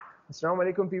Assalamu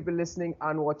alaikum, people listening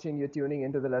and watching. You're tuning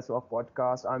into the Let's Walk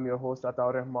podcast. I'm your host,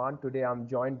 Ataur Rahman. Today I'm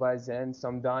joined by Zain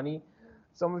Samdani.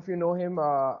 Some of you know him.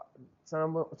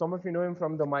 Some of you know him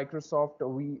from the Microsoft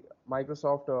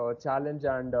challenge,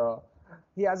 and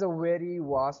he has a very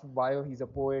vast bio. He's a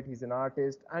poet, he's an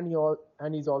artist, and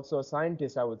he's also a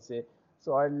scientist, I would say.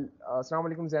 So,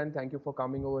 Assalamu alaikum, Zain. Thank you for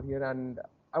coming over here, and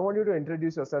I want you to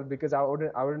introduce yourself because I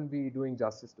wouldn't be doing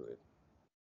justice to it.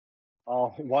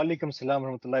 Walaikum salam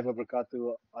warahmatullahi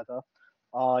wabarakatuh, Ata.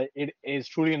 It is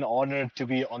truly an honor to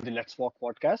be on the Let's Walk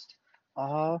podcast.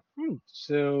 Uh, hmm,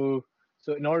 so,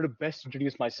 so, in order to best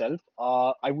introduce myself,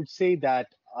 I would say that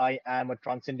I am a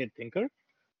transcendent thinker.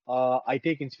 I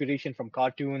take inspiration from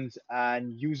cartoons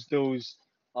and use those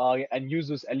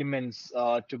elements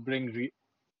to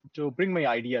bring my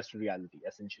ideas to reality,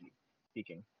 essentially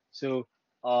speaking. So,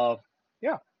 uh,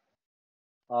 yeah,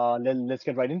 let's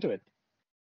get right into it.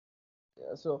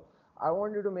 Yeah, so I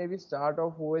want you to maybe start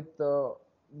off with the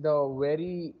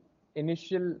very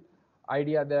initial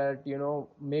idea that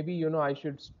maybe I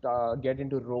should get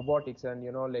into robotics, and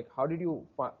like how did you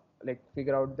like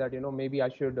figure out that maybe I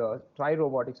should try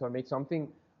robotics or make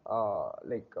something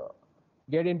like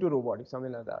get into robotics,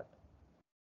 something like that.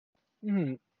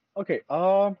 Mhm. Okay.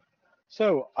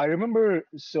 So I remember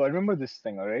this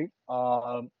thing. All right.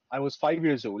 I was 5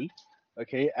 years old.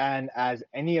 Okay, and as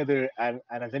any other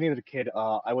kid,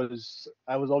 I was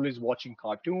always watching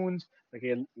cartoons.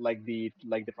 Okay, like the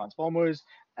Transformers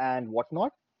and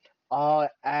whatnot.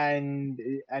 And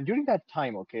during that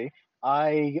time, okay,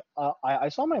 I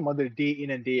saw my mother day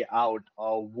in and day out,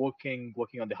 working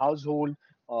on the household,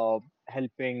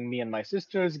 helping me and my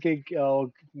sisters get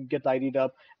tidied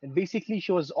up, and basically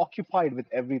she was occupied with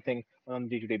everything on a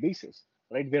day-to-day basis,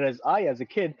 right? Whereas I, as a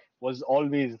kid, was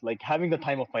always like having the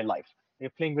time of my life,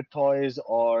 playing with toys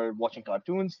or watching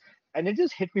cartoons, and it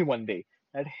just hit me one day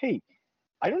that hey,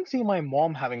 I don't see my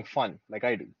mom having fun like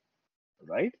I do,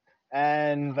 right?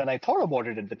 And when I thought about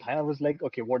it at the time, I was like,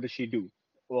 okay, what does she do?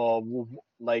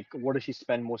 Like, what does she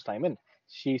spend most time in?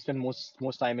 She spent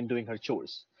most time in doing her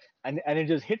chores, and it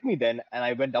just hit me then. And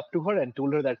I went up to her and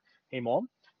told her that, hey, mom,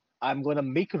 I'm gonna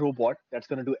make a robot that's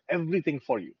gonna do everything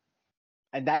for you.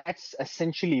 And that's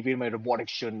essentially where my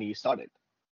robotics journey started.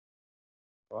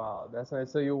 Wow, that's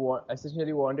nice. So you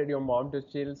essentially wanted your mom to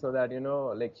chill so that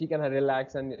like she can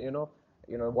relax and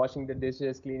washing the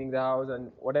dishes, cleaning the house,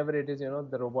 and whatever it is,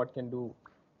 the robot can do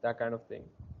that kind of thing.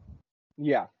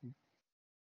 Yeah.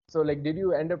 So like, did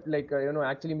you end up like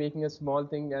actually making a small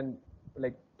thing and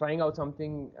like trying out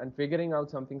something and figuring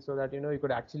out something so that you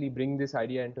could actually bring this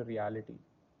idea into reality?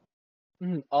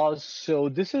 So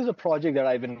this is a project that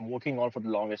I've been working on for the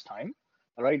longest time.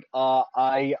 All right.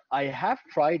 I have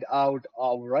tried out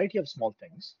a variety of small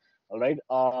things. All right.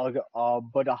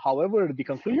 But however, the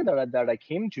conclusion that I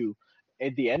came to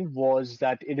at the end was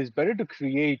that it is better to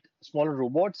create smaller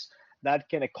robots that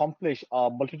can accomplish a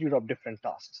multitude of different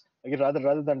tasks. Like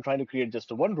rather than trying to create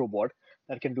just one robot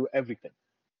that can do everything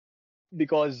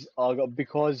because the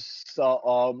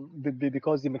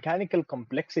mechanical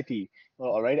complexity,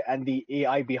 all right, and the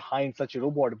AI behind such a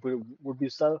robot would be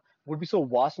so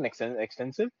vast and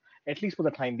extensive, at least for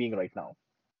the time being right now.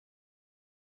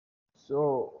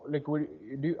 So like,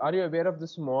 are you aware of the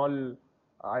small?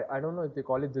 I don't know if they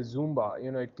call it the Zumba.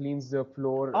 It cleans the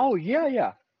floor. Oh yeah,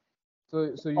 yeah.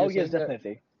 So Oh you're yes, saying that.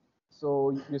 definitely.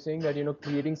 So you're saying that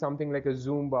creating something like a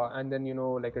Zumba and then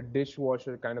like a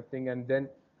dishwasher kind of thing, and then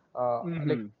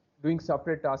like Hmm. doing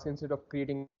separate tasks instead of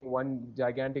creating one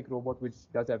gigantic robot which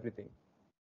does everything.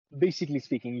 Basically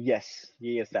speaking, yes,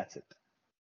 that's it.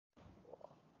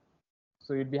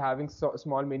 So you'd be having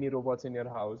small mini robots in your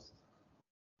house.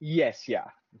 Yes, yeah.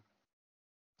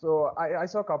 So I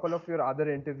saw a couple of your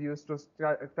other interviews to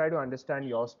try to understand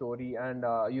your story, and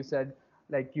you said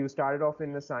like you started off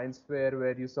in a science fair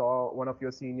where you saw one of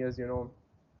your seniors,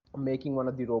 making one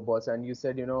of the robots, and you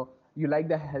said you like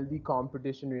the healthy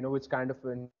competition, which kind of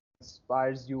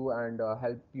inspires you and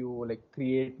help you like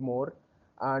create more.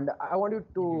 And I want you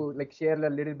to Hmm. like share a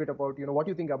little bit about what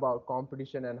you think about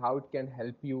competition and how it can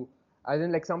help you. As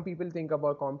in, like, some people think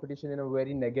about competition in a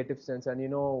very negative sense, and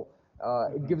it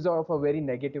Hmm. gives off a very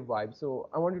negative vibe. So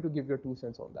I want you to give your 2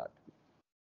 cents on that.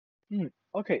 Hmm.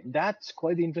 Okay, that's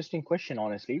quite the interesting question,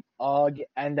 honestly.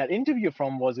 And that interview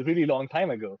from was a really long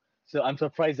time ago, so I'm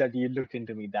surprised that you looked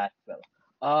into me that well.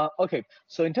 Okay,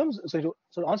 so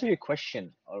to answer your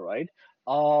question, all right.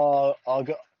 I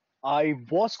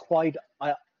was quite,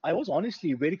 I was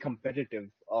honestly very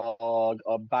competitive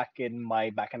back in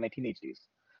my teenage days.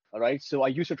 All right, so I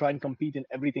used to try and compete in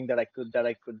everything that I could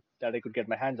get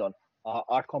my hands on.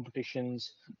 art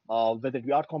competitions, whether it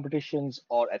be art competitions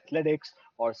or athletics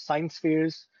or science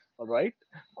fairs, all right?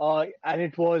 And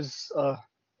it was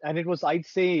I'd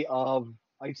say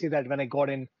that when I got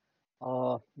in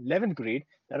 11th grade,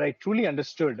 that I truly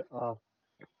understood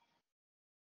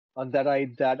that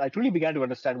I truly began to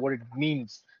understand what it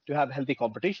means to have healthy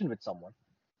competition with someone.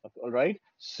 All right.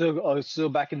 So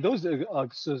back in those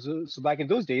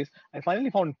days, I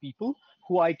finally found people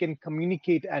who I can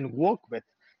communicate and work with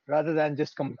rather than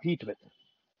just compete with.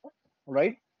 All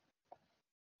right.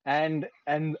 And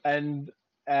and and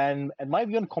and my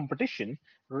view on competition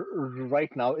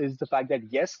right now is the fact that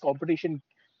yes, competition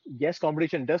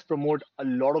does promote a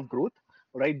lot of growth,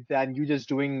 right? Than you just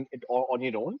doing it on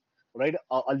your own, right?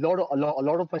 A lot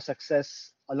of my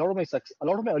success, a lot of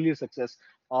my earlier success,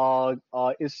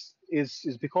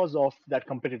 is because of that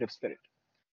competitive spirit,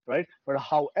 right? But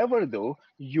however, though,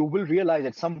 you will realize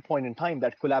at some point in time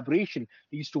that collaboration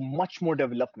leads to much more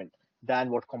development than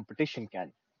what competition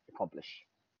can accomplish.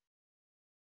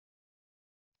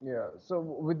 Yeah. So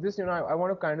with this, I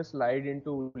want to kind of slide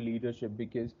into leadership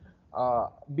because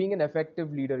being an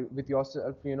effective leader with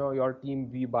yourself, your team,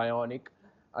 Be Bionic,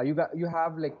 you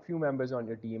have like few members on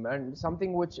your team, and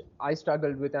something which I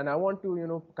struggled with, and I want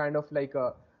to, kind of like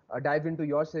dive into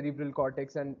your cerebral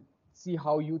cortex and see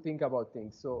how you think about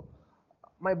things. So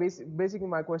basically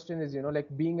my question is, like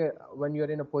when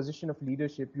you're in a position of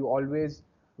leadership, you always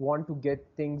want to get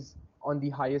things on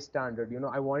the highest standard.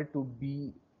 I want it to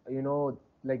be,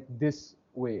 like this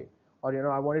way,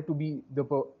 or I want it to be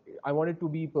I want it to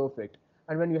be perfect.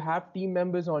 And when you have team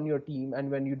members on your team and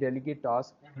when you delegate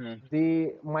tasks, Mhm.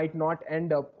 they might not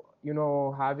end up,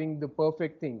 having the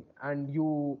perfect thing, and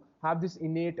you have this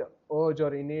innate urge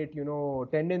or innate,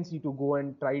 tendency to go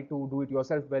and try to do it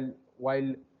yourself. Well,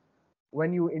 while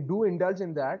when you do indulge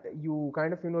in that, you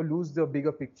kind of, lose the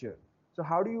bigger picture. So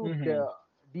how do you Mhm.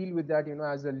 deal with that,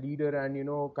 as a leader,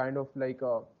 and kind of like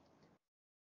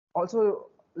also,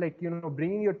 like,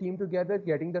 bringing your team together,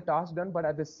 getting the task done, but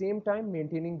at the same time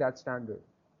maintaining that standard?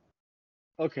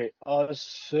 Okay.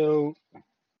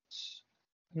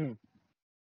 Hmm.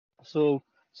 So,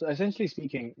 so essentially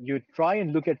speaking, you try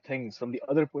and look at things from the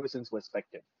other person's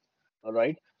perspective. All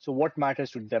right. So, what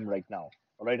matters to them right now?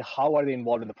 All right. How are they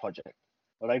involved in the project?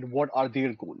 All right. What are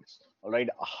their goals? All right.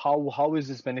 How is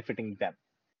this benefiting them?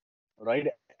 All right.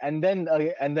 And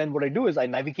then what I do is I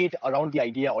navigate around the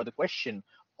idea or the question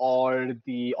or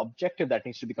the objective that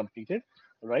needs to be completed.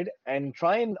 Right. And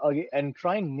try and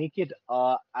make it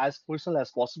as personal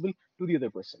as possible to the other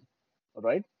person. All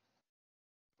right.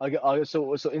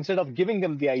 So instead of giving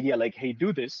them the idea like, hey,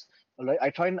 do this, all right, I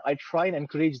try and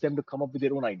encourage them to come up with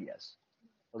their own ideas,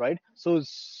 all right? So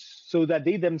that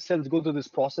they themselves go through this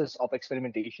process of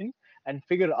experimentation and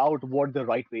figure out what the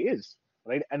right way is,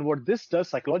 right? And what this does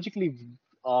psychologically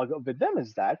with them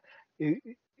is that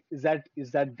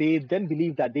they then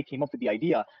believe that they came up with the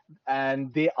idea,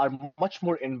 and they are much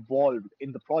more involved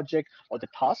in the project or the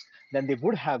task than they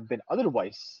would have been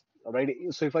otherwise. All right.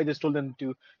 So if I just told them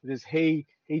to this, hey,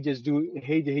 just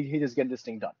get this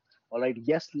thing done. All right.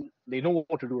 Yes, they know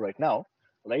what to do right now,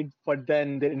 right? But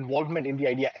then their involvement in the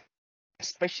idea,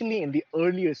 especially in the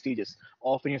earlier stages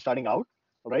of when you're starting out,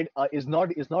 right, is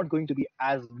not going to be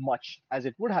as much as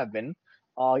it would have been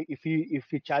if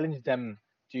you challenge them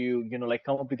to like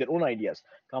come up with their own ideas,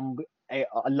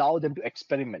 allow them to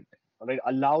experiment, right,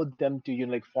 allow them to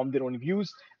like form their own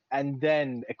views and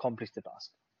then accomplish the task.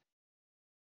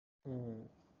 Mhm.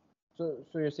 So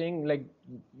you're saying, like,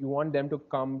 you want them to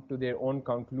come to their own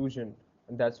conclusion,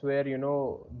 and that's where,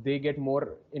 they get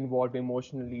more involved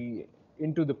emotionally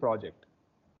into the project.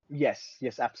 Yes,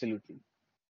 yes, absolutely.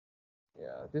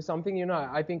 Yeah, there's something,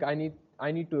 I think I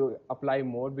need to apply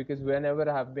more, because whenever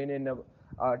I have been in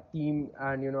a team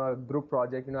and, a group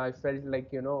project, I felt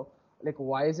like, like,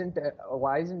 why isn't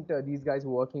these guys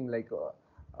working, like,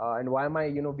 and why am I,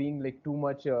 being like too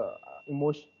much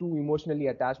too emotionally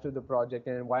attached to the project,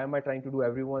 and why am I trying to do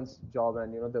everyone's job,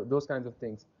 and those kinds of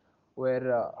things,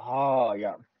 where Ah,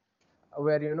 yeah.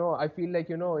 I feel like,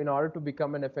 in order to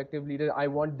become an effective leader, I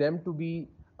want them to be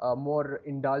more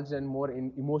indulged and more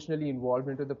emotionally involved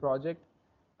into the project,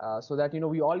 so that,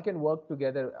 we all can work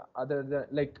together, other than,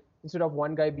 like, instead of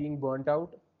one guy being burnt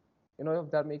out,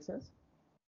 if that makes sense.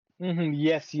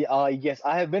 Yes, yeah, yes.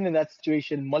 I have been in that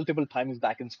situation multiple times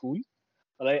back in school,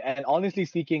 right? And honestly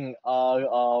speaking,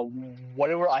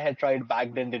 whatever I had tried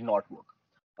back then did not work.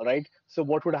 All right. So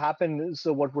what would happen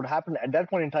at that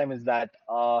point in time is that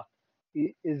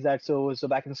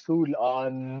back in school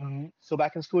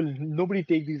nobody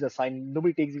takes these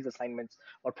assignments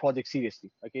or projects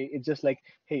seriously. Okay, it's just like,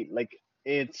 hey, like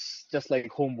it's just like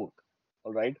homework.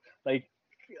 All right, like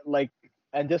like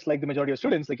and just like the majority of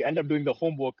students, like end up doing the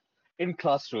homework in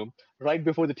classroom right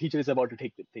before the teacher is about to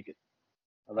take it.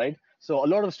 All right, so a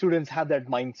lot of students have that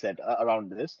mindset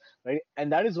around this, right?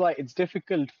 And that is why it's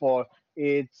difficult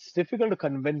to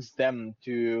convince them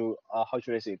to how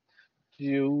should I say,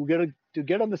 to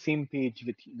get on the same page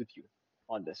with you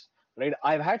on this, right?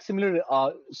 I've had similar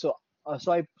so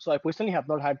I personally have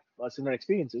not had similar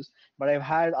experiences, but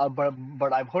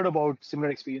but I've heard about similar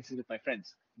experiences with my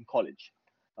friends in college,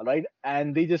 all right?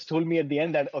 And they just told me at the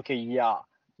end that okay,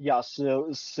 yeah,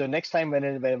 so next time when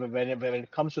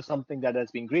it comes to something that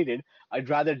has been graded, I'd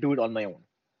rather do it on my own,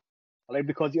 all right?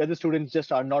 Because the other students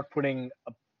just are not putting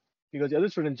because the other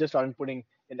students just aren't putting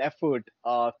an effort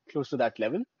close to that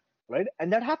level, right?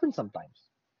 And that happens sometimes,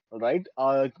 right?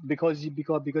 Because you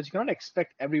cannot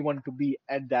expect everyone to be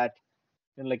at that,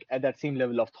 like at that same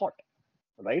level of thought,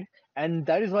 right? And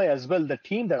that is why as well the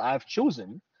team that I've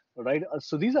chosen, right?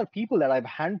 So these are people that I've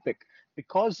handpicked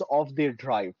because of their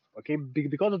drive, okay,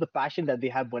 because of the passion that they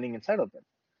have burning inside of them,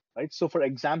 right? So for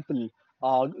example,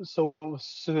 for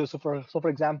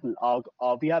example,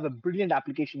 we have a brilliant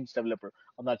applications developer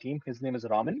on our team. His name is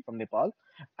Raman from Nepal,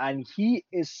 and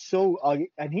he's so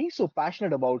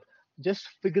passionate about just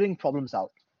figuring problems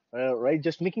out, right?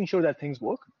 Just making sure that things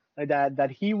work. Right?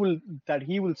 That he will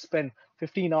spend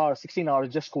 15 hours, 16 hours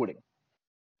just coding,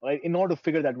 right, in order to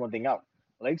figure that one thing out,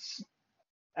 right?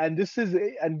 And this is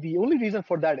and the only reason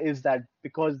for that is that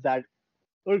because that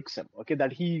irks him, okay,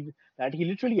 that he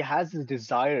literally has this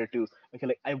desire to, okay,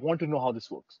 like I want to know how this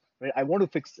works, right? I want to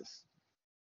fix this,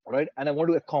 right? And I want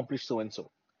to accomplish so and so,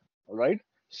 all right?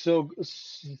 So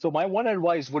my one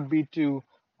advice would be to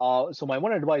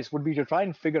try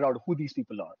and figure out who these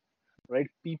people are, right?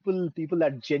 People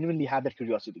that genuinely have that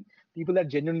curiosity, people that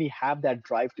genuinely have that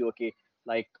drive to, okay,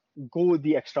 like go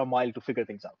the extra mile to figure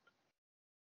things out.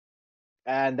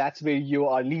 And that's where you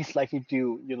are least likely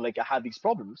to, like have these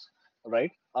problems,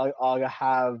 right? Or you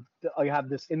have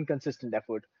this inconsistent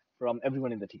effort from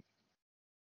everyone in the team.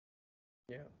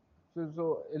 Yeah.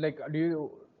 So like, do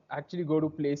you actually go to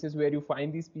places where you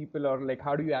find these people, or like,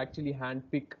 how do you actually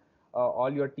handpick all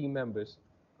your team members?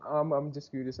 I'm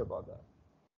just curious about that.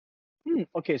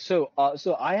 Okay, so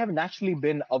I have naturally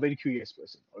been a very curious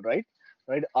person, all right?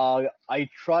 Right? I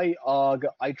try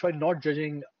not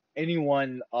judging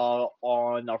anyone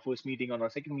on our first meeting, on our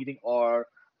second meeting, or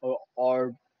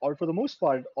for the most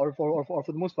part, or for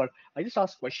the most part, I just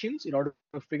ask questions in order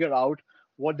to figure out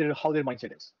how their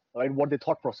mindset is, right? What their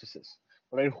thought process is,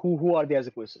 right? Who are they as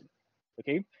a person,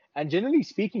 okay? And generally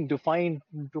speaking, to find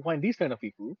these kind of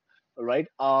people, right?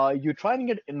 You try and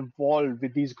get involved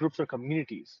with these groups or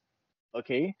communities,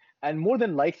 okay, and more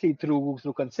than likely through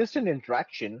consistent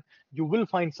interaction you will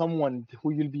find someone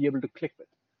who you'll be able to click with,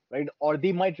 right? Or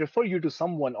they might refer you to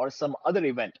someone or some other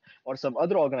event or some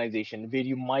other organization where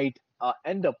you might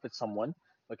end up with someone,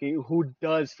 okay, who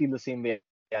does feel the same way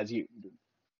as you do.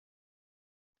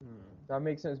 That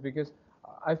makes sense because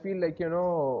I feel like,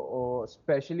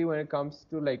 especially when it comes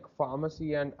to like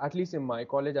pharmacy, and at least in my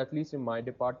college, at least in my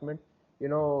department,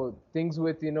 things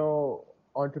with,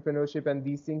 entrepreneurship and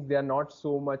these things, they are not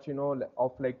so much,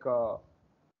 of like, or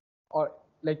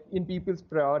like in people's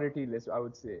priority list, I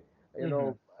would say. Hmm.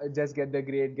 Just get the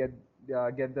grade, get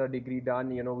the degree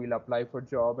done, we'll apply for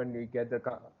job and we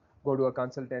go to a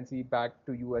consultancy, back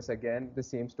to US again, the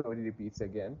same story repeats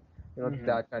again, Hmm.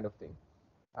 that kind of thing.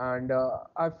 And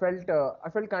I felt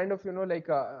kind of, like,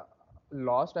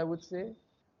 lost, I would say.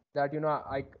 That,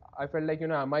 I felt like,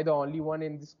 am I the only one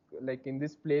in this, like, in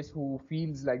this place who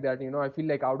feels like that? I feel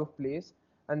like out of place.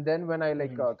 And then when I,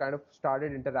 like, Hmm. kind of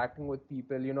started interacting with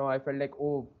people, I felt like,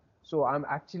 oh, so I'm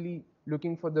actually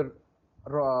looking for the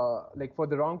like, for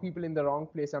the wrong people in the wrong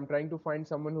place. I'm trying to find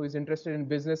someone who is interested in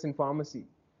business and pharmacy.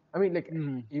 I mean, like,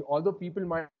 Hmm. although people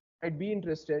might be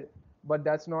interested, but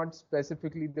that's not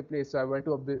specifically the place. So I went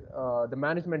to the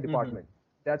management Hmm. department.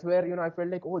 That's where, I felt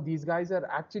like, oh, these guys are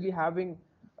actually having,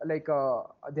 like,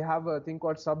 they have a thing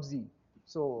called sub Z.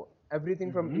 So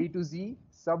everything from Hmm. A to Z,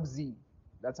 sub Z.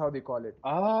 That's how they call it.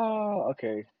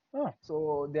 Okay. Ah.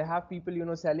 So they have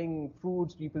people, selling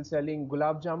fruits, people selling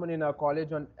gulab jamun in our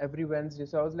college on every Wednesday.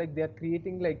 So I was like, they're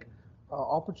creating like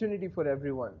opportunity for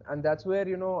everyone, and that's where,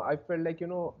 I felt like,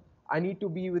 I need to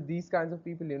be with these kinds of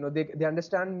people. They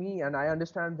understand me and I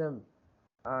understand them,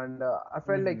 and I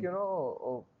felt like,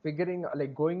 Hmm. figuring,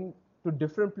 like, going to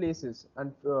different places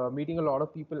and meeting a lot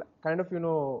of people, kind of,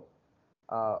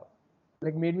 uh,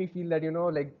 like, made me feel that,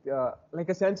 like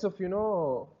a sense of,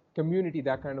 community,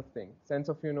 that kind of thing, sense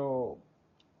of,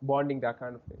 bonding, that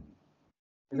kind of thing.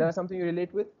 Is that something you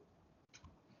relate with?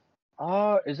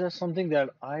 Is that something that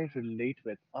I relate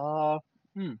with?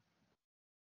 Hmm.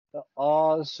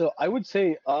 So I would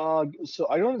say, so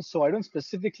I don't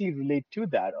specifically relate to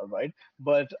that, all right.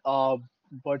 But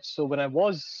when I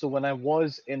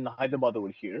was in Hyderabad over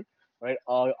here, right?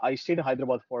 I stayed in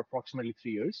Hyderabad for approximately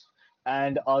 3 years,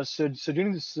 and so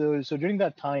during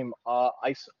that time,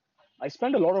 I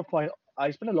spent a lot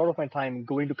of my time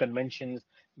going to conventions,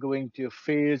 going to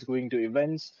fairs, going to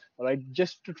events, all right,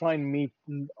 just to try and meet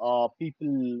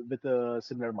people with a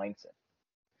similar mindset,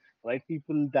 right?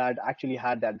 People that actually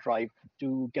had that drive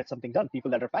to get something done,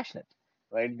 people that are passionate,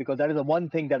 right? Because that is the one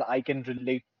thing that I can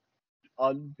relate,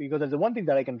 because that's the one thing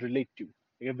that I can relate to,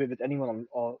 with anyone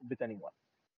or with anyone,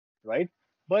 right?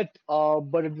 But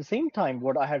at the same time,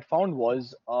 what I had found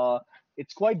was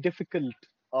it's quite difficult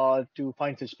to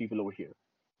find such people over here,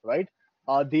 right?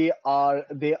 They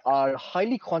are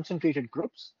highly concentrated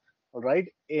groups, all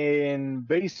right, in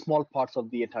very small parts of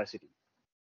the entire city.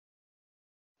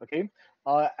 Okay.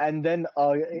 And then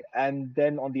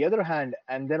on the other hand,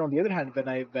 when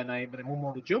I moved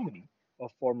on to Germany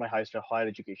for my higher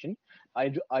education,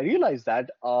 I realized that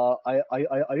I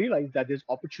realized that there's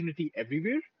opportunity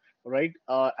everywhere, right?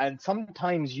 And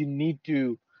sometimes you need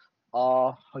to,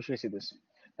 how should I say this?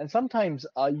 And sometimes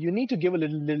you need to give a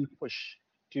little push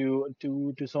to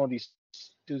some of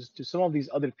these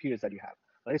other peers that you have,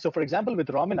 right? So for example, with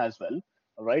ramen as well,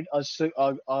 right?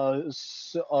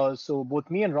 So both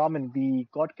me and Raman, we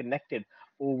got connected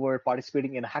over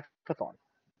participating in a hackathon,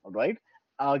 all right?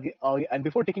 And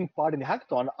before taking part in the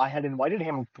hackathon, I had invited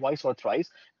him twice or thrice,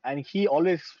 and he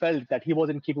always felt that he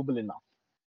wasn't capable enough,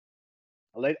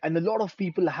 all right. And a lot of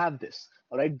people have this,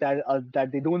 all right, that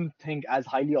they don't think as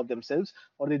highly of themselves,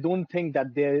 or they don't think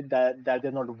that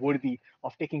they're not worthy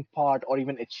of taking part or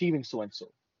even achieving so and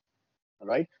so, all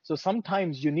right. So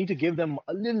sometimes you need to give them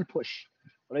a little push,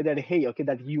 right? That hey, okay,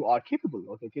 that you are capable,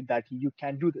 okay, that you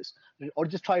can do this, or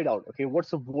just try it out. Okay,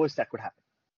 what's the worst that could happen?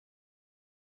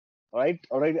 All right,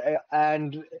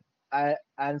 and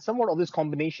somewhat of this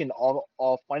combination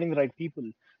of finding the right people,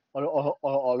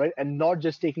 all right, and not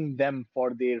just taking them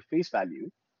for their face value,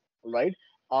 right?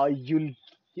 You'll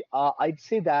I'd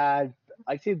say that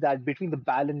between the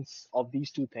balance of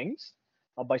these two things,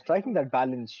 by striking that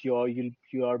balance,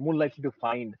 you're more likely to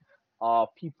find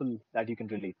people that you can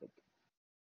relate with.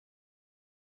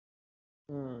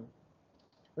 Hmm.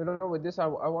 With this, I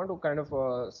want to kind of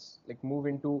like move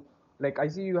into, like, I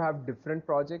see you have different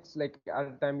projects. Like at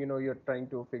a time, you're trying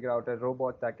to figure out a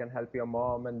robot that can help your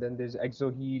mom, and then there's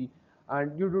ExoHeal,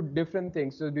 and you do different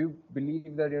things. So do you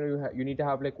believe that you need to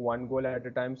have like one goal at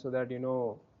a time, so that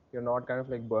you're not kind of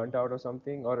like burnt out or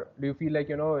something? Or do you feel like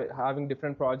having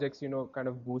different projects kind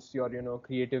of boosts your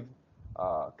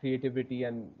creativity,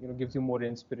 and gives you more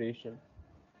inspiration?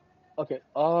 Okay.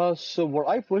 So what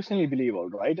I personally believe, all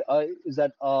right, is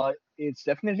that it's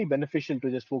definitely beneficial to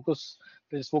just focus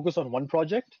on one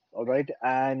project, all right,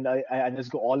 and just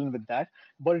go all in with that.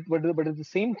 But at the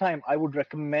same time, I would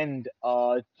recommend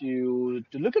to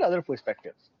look at other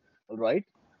perspectives, all right,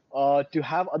 to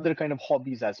have other kind of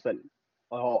hobbies as well,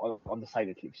 on the side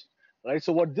at least. Right.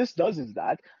 So what this does is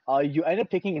that you end up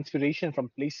taking inspiration from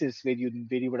places where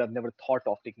you would have never thought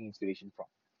of taking inspiration from,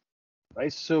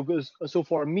 right? So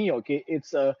for me, okay,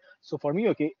 it's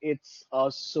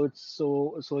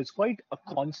quite a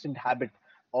constant habit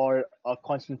or a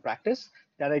constant practice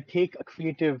that I take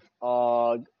creative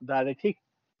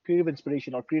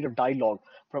inspiration or creative dialogue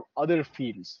from other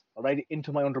fields, all right,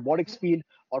 into my own robotics field,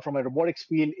 or from my robotics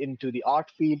field into the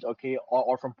art field, okay,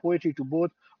 or from poetry to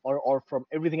both, or from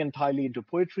everything entirely into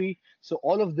poetry. So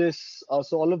all of this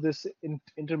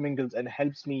intermingles and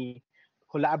helps me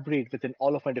collaborate within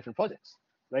all of my different projects,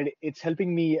 right? It's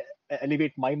helping me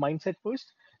elevate my mindset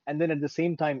first, and then at the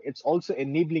same time, it's also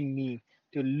enabling me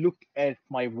to look at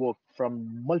my work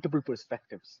from multiple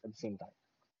perspectives at the same time.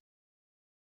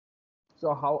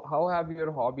 So how have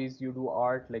your hobbies? You do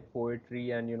art like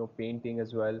poetry and painting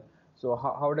as well. So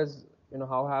how does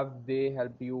how have they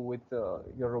helped you with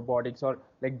your robotics, or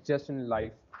like just in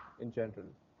life in general?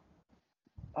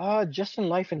 Just in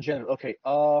life in general. Okay.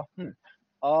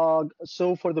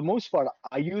 So for the most part,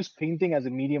 I use painting as a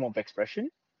medium of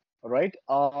expression. Right.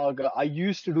 I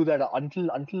used to do that until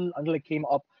I came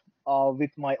up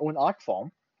with my own art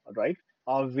form. Right.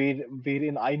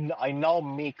 Wherein I now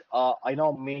make a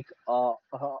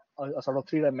sort of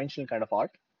three-dimensional kind of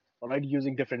art. All right,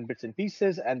 using different bits and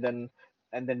pieces, and then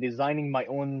designing my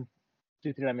own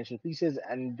three-dimensional pieces,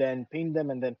 and then paint them,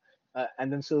 and then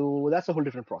so that's a whole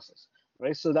different process,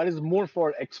 right? So that is more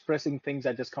for expressing things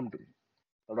that just come to me.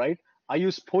 All right. I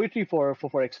use poetry for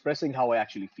expressing how I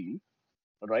actually feel.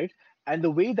 right? And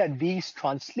the way that these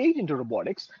translate into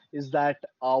robotics is that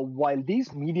while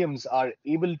these mediums are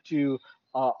able to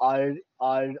uh, are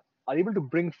are are able to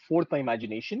bring forth my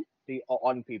imagination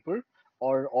on paper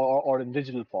or in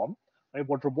digital form, right?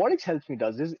 What robotics helps me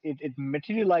does is it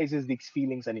materializes these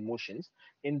feelings and emotions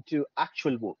into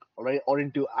actual work, right? Or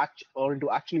into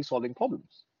actually solving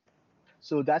problems.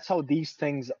 So that's how these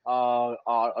things are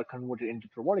converted into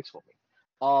robotics for me.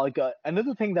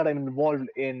 Another thing that I'm involved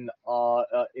in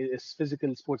is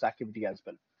physical sports activity as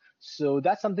well. So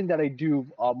that's something that I do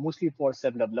mostly for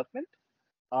self development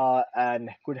and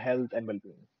good health and well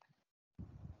being.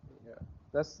 Yeah,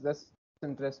 that's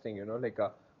interesting.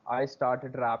 I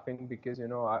started rapping because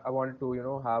I wanted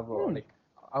to have Hmm.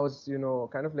 I was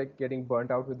kind of like getting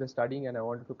burnt out with the studying, and I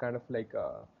wanted to kind of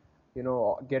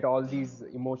get all these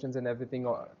emotions and everything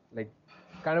like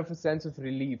kind of a sense of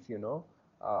relief,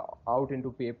 out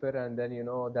into paper, and then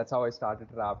that's how I started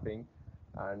rapping,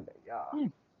 and yeah, Hmm.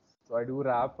 so I do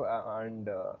rap, and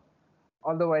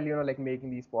all the while like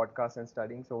making these podcasts and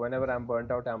studying. So whenever I'm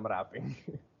burnt out, I'm rapping.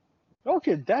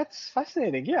 Okay, that's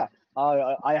fascinating. Yeah,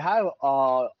 I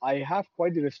have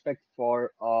quite the respect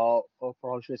for how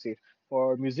should I say,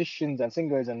 for musicians and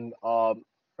singers and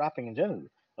rapping in general,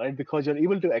 right? Because you're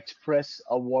able to express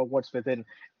what's within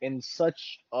in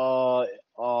such how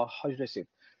should I say,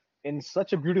 in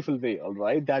such a beautiful way, all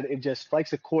right, that it just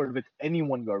strikes a chord with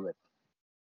anyone you're with.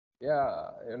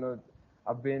 Yeah,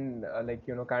 I've been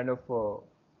kind of.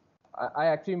 I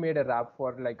actually made a rap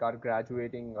for like our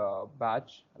graduating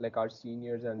batch, like our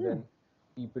seniors, and Hmm. then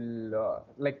people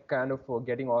like kind of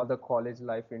getting all the college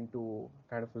life into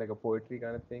kind of like a poetry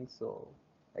kind of thing. So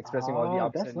expressing all the Ah,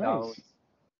 ups that's and downs. nice.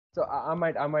 So I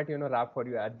might rap for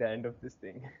you at the end of this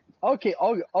thing. Okay.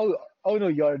 Oh no,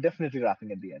 you're definitely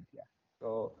rapping at the end. Yeah.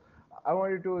 So I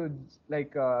wanted to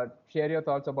share your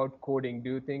thoughts about coding.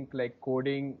 Do you think like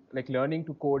coding, like learning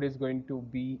to code is going to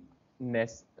be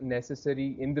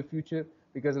necessary in the future?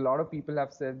 Because a lot of people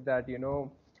have said that,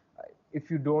 if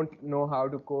you don't know how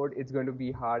to code, it's going to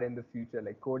be hard in the future.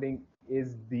 Like coding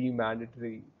is the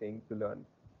mandatory thing to learn.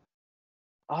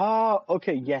 Ah,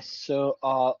 okay, yes. So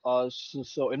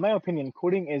in my opinion,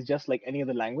 coding is just like any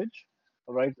other language,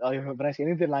 all right? When I say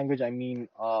any other language, I mean,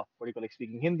 what do you call, like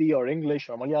speaking Hindi or English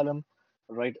or Malayalam,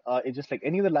 right? It's just like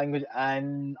any other language,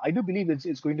 and I do believe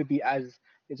it's going to be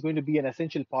it's going to be an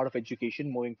essential part of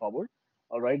education moving forward,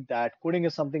 all right? That coding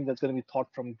is something that's going to be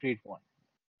taught from grade one,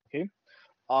 okay?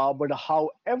 But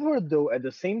however, though, at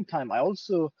the same time, I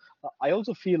also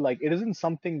feel like it isn't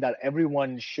something that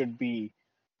everyone should be.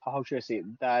 How should I say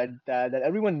that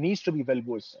everyone needs to be well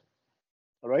versed in.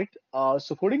 All right.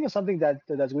 So coding is something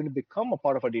that's going to become a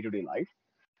part of our day-to-day life,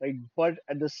 right? But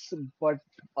at this, but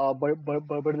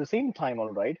at the same time,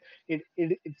 all right,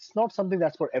 it's not something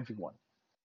that's for everyone,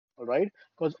 all right?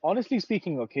 Because honestly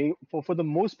speaking, okay, for the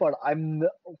most part,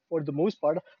 for the most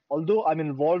part, although I'm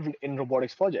involved in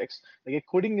robotics projects, like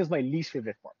coding is my least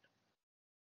favorite part.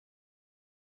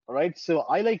 All right, so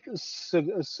I like so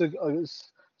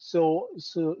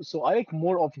I like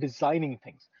more of designing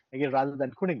things, okay, rather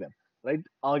than coding them, right?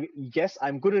 Yes,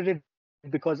 I'm good at it because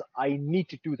I need to do that,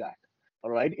 all right, in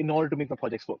order to make my projects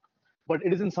work. But it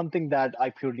isn't something that I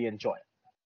purely enjoy.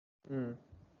 Mm.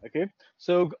 Okay,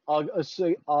 so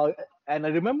and I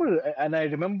remember and I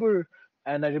remember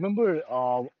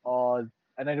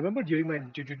during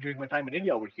my time in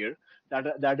India over here that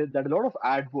a lot of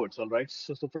adverts, all right.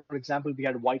 So for example, we had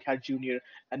White Hat Junior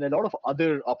and a lot of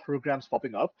other programs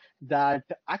popping up that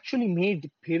actually made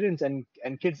parents and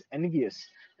kids envious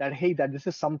that hey, that this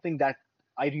is something that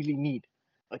I really need.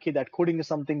 Okay, that coding is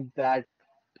something that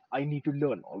I need to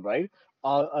learn, all right?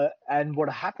 And what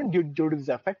happened due to this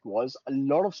effect was a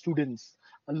lot of students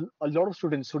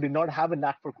who did not have a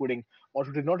knack for coding or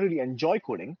who did not really enjoy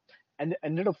coding, and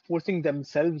ended up forcing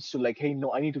themselves to like, hey,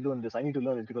 no, I need to learn this, I need to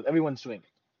learn this because everyone's doing it,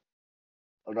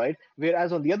 all right?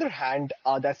 Whereas on the other hand,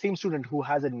 that same student who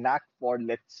has a knack for,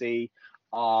 let's say,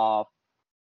 uh,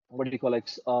 what do you call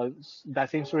it? That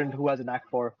same student who has a knack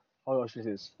for how should I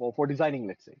say this, for designing,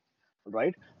 let's say,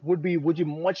 right, would be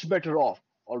much better off,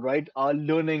 all right,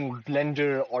 learning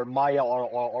Blender or Maya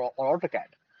or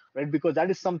AutoCAD, right, because that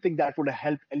is something that would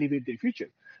help elevate their future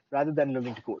rather than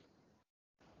learning to code.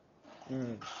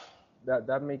 Mm.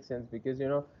 That makes sense because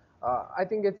I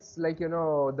think it's like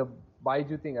the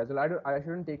Baiju thing as well. I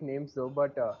shouldn't take names though,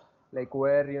 but like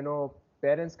where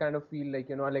parents kind of feel like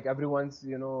like everyone's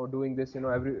doing this,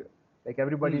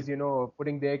 Hmm. everybody's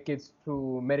putting their kids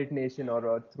through Merit Nation,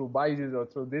 or through Baijus or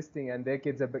through this thing, and their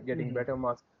kids are getting Hmm. better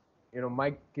marks.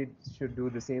 My kids should do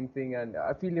the same thing, and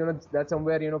I feel that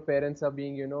somewhere parents are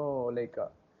being like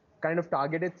kind of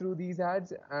targeted through these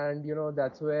ads, and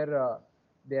that's where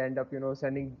they end up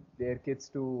sending their kids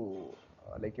to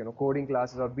like coding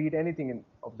classes or beat anything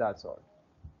of that sort.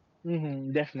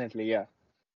 Definitely, yeah.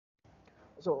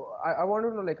 So I want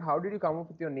to know, like, how did you come up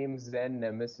with your name Zen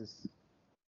Nemesis?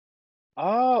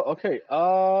 Oh, okay.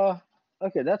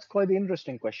 Okay, that's quite the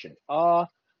interesting question.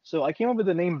 So I came up with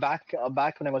the name back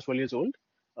when I was 12 years old.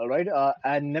 All right.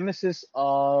 And Nemesis,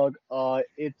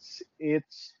 it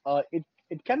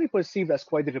can be perceived as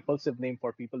quite a repulsive name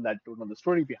for people that don't know the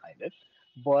story behind it.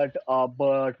 But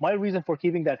my reason for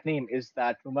keeping that name is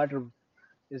that no matter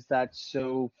is that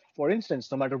so for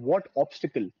instance, no matter what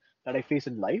obstacle that I face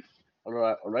in life,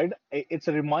 all right, it's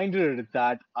a reminder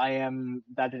that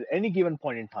that at any given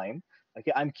point in time,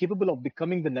 okay, I'm capable of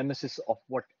becoming the nemesis of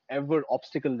whatever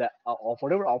obstacle that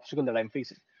I'm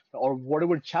facing, or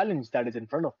whatever challenge that is in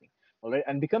front of me. All right,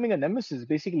 and becoming a nemesis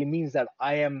basically means that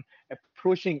I am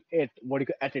approaching it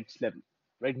at its level,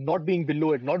 right? Not being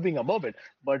below it, not being above it,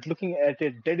 but looking at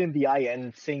it dead in the eye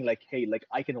and saying like, hey, like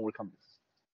I can overcome this,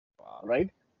 Wow. right?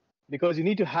 Because you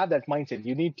need to have that mindset.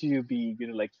 You need to be,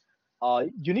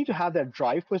 you need to have that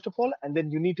drive first of all, and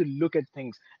then you need to look at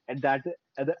things at that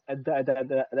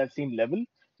same level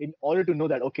in order to know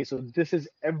that okay, so this is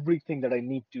everything that I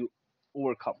need to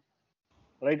overcome,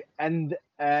 right? And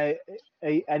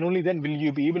only then will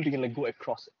you be able to like go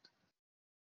across it.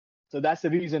 So that's the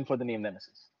reason for the name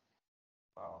Nemesis.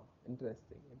 Wow,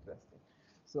 interesting, interesting.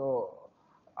 So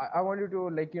I want you to,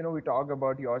 like, we talk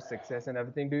about your success and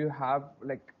everything. Do you have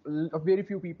like very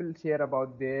few people share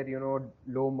about their,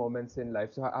 low moments in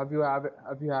life? So have you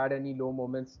had any low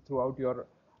moments throughout your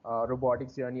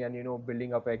robotics journey and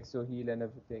building up ExoHeal and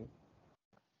everything?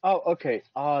 Oh, okay.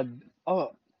 Oh,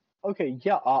 okay.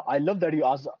 Yeah. I love that you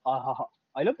asked.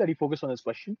 I love that you focus on this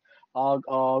question. A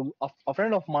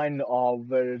friend of mine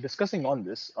were discussing on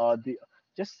this.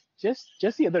 Just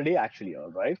the other day, actually.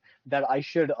 Right. That I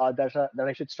should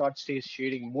start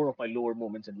sharing more of my lower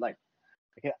moments in life.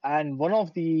 Okay. And one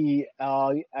of these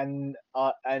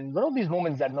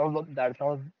moments that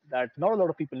not a lot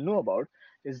of people know about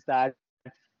is that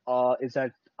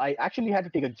I actually had to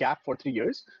take a gap for 3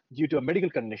 years due to a medical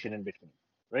condition in between,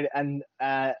 right? And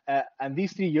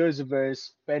these 3 years were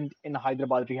spent in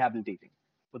Hyderabad rehabilitating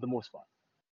for the most part,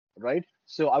 right?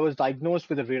 So I was diagnosed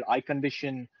with a rare eye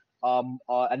condition,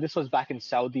 and this was back in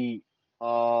Saudi,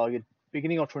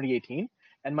 beginning of 2018.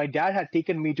 And my dad had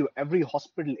taken me to every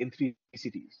hospital in three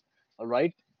cities, all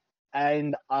right?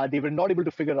 And they were not able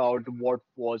to figure out what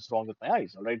was wrong with my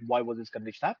eyes, all right? Why was this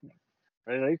condition happening?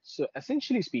 Right? So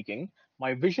essentially speaking,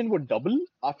 my vision would double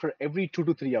after every 2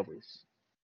 to 3 hours.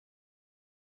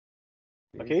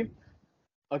 Okay. Crazy.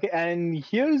 Okay. And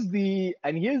here's the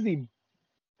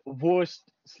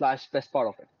worst slash best part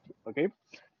of it. Okay.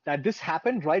 That this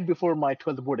happened right before my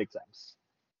 12th board exams.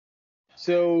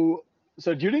 So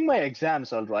so during my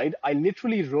exams, all right, I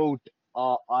literally wrote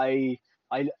I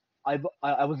I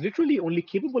I was literally only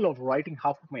capable of writing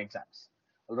half of my exams,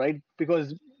 all right,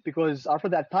 because after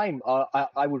that time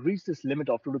I would reach this limit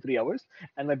of 2 to 3 hours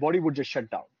and my body would just shut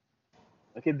down.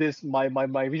 Okay, this my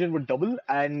vision would double,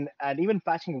 and even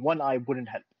patching one eye wouldn't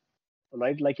help,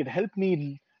 right? Like it helped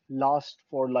me last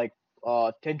for like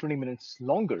 10-20 minutes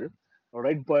longer, all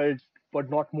right, but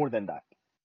not more than that,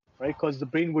 right? Because the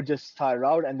brain would just tire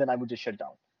out and then I would just shut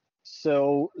down.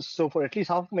 So for at least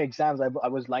half of my exams, I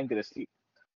was lying there asleep,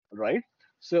 right?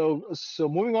 So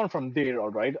moving on from there, all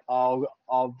right,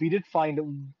 we did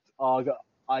find uh,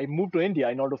 I moved to India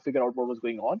in order to figure out what was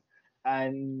going on,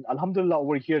 and Alhamdulillah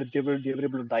over here they were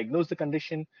able to diagnose the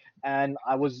condition, and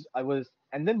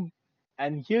and then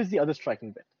and here's the other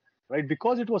striking bit, right?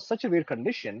 Because it was such a rare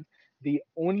condition, the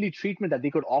only treatment that they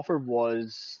could offer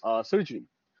was surgery,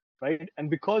 right?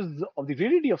 And because of the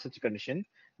rarity of such a condition,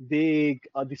 the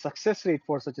success rate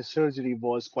for such a surgery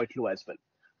was quite low as well,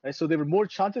 right? So there were more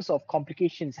chances of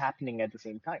complications happening at the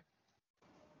same time,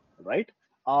 right?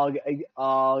 Uh,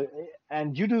 uh,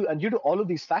 and due to all of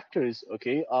these factors,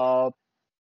 okay, I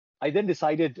then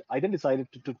decided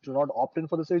to not opt in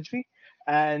for the surgery,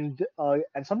 and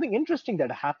something interesting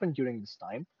that happened during this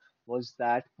time was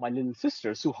that my little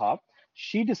sister Suha,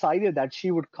 she decided that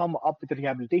she would come up with a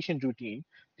rehabilitation routine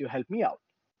to help me out.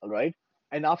 All right.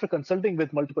 And after consulting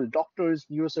with multiple doctors,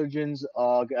 neurosurgeons,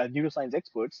 neuroscience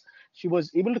experts, she was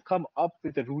able to come up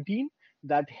with a routine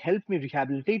that helped me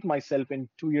rehabilitate myself in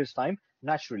 2 years' time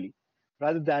naturally,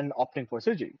 rather than opting for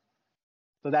surgery.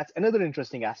 So that's another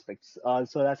interesting aspect. So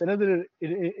that's another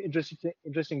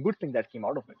interesting good thing that came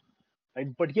out of it,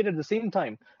 right? But yet at the same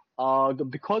time,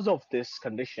 because of this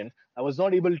condition, I was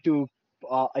not able to.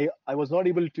 I was not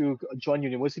able to join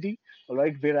university, all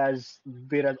right, whereas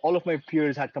all of my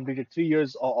peers had completed 3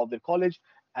 years of their college,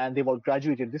 and they've all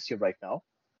graduated this year right now,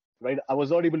 right? I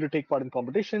was not able to take part in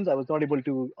competitions. I was not able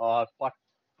to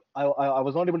I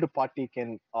was not able to partake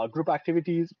in group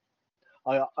activities.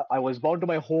 I was bound to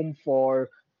my home for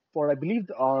I believe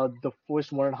the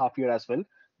first 1.5 year as well,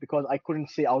 because I couldn't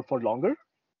stay out for longer.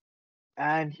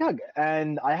 And yeah,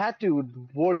 and I had to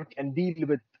work and deal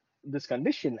with this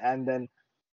condition, and then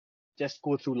just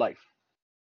go through life.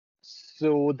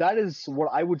 So that is what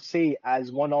I would say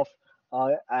as one of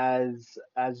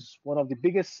the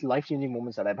biggest life changing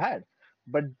moments that I've had.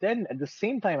 But then at the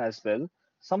same time as well,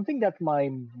 something that my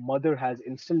mother has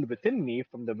instilled within me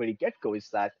from the very get go is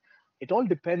that it all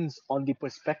depends on the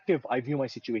perspective I view my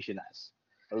situation as.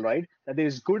 All right, that there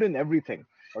is good in everything.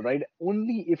 All right,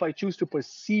 only if I choose to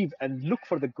perceive and look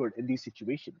for the good in these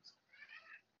situations,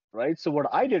 right? So what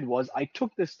I did was I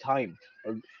took this time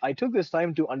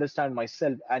to understand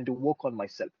myself and to work on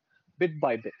myself bit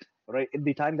by bit, right? In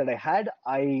the time that I had,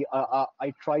 I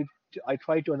tried to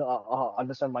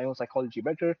understand my own psychology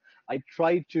better. I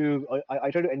try to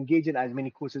engage in as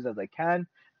many courses as I can,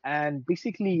 and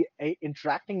basically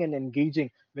interacting and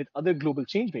engaging with other global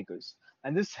change makers.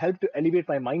 And this helped to elevate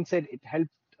my mindset. It helped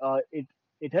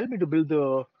me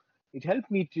to it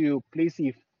helped me to place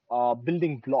the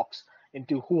building blocks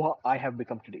into who I have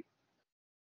become today.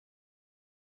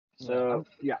 Yeah, So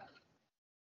yeah.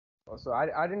 so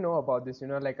I didn't know about this.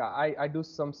 Like I do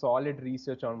some solid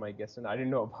research on my guest, and I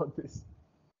didn't know about this.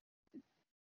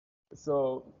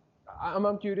 So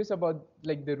I'm curious about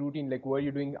like the routine. Like, were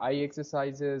you doing eye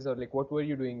exercises, or like what were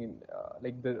you doing in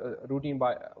like the routine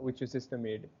by which your sister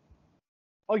made?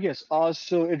 Oh yes.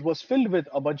 So it was filled with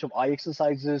a bunch of eye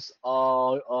exercises.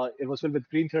 It was filled with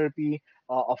green therapy,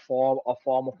 a form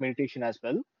of meditation as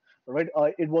well. Right.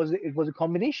 It was a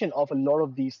combination of a lot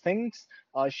of these things.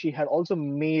 She had also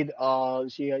made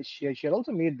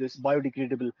this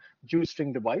biodegradable juice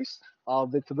string device,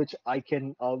 with which I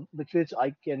can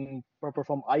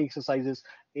perform eye exercises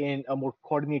in a more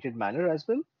coordinated manner as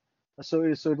well. So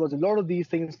it was a lot of these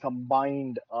things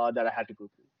combined that I had to go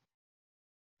through.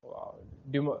 Wow.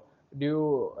 Do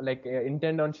you like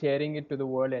intend on sharing it to the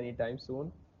world anytime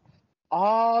soon?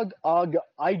 I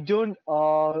don't.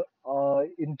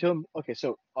 In term. Okay,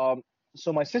 so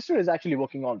my sister is actually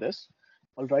working on this,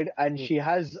 all right, and Hmm. she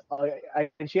has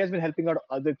been helping out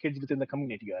other kids within the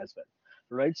community as well,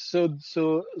 right? So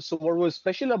what was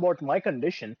special about my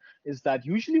condition is that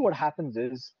usually what happens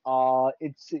is,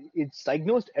 it's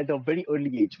diagnosed at a very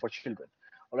early age for children,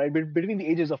 all right, between the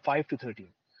ages of 5 to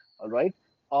 13, all right.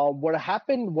 What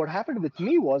happened with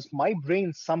me was my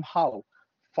brain somehow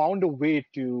found a way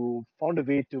to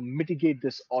mitigate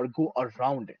this or go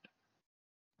around it,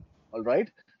 all right.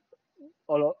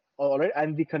 All right,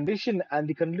 and the condition how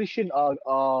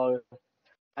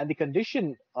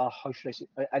should I say,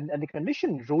 and the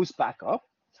condition rose back up,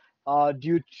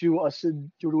 due to a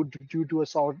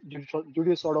sort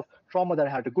of trauma that I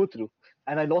had to go through,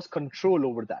 and I lost control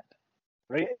over that,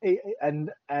 right.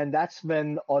 And that's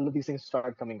when all of these things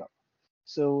started coming up.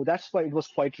 So that's why it was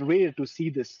quite rare to see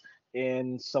this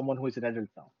in someone who is an adult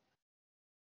now.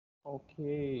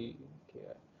 Okay. Okay.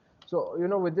 So,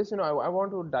 with this, I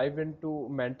want to dive into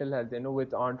mental health,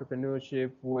 with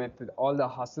entrepreneurship, with all the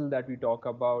hustle that we talk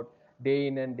about day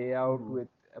in and day out, Mhm. with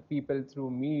people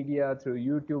through media, through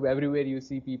YouTube, everywhere you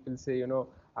see people say,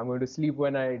 I'm going to sleep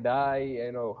when I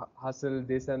die, hustle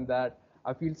this and that.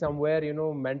 I feel somewhere,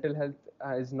 mental health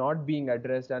is not being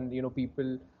addressed, and,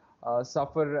 people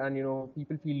suffer, and,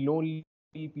 people feel lonely,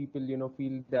 people,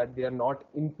 feel that they are not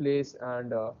in place,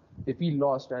 and they feel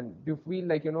lost. And do you feel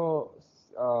like,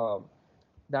 uh,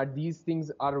 that these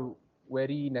things are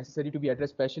very necessary to be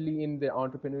addressed, especially in the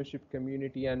entrepreneurship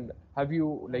community? And have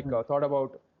you like Mhm. thought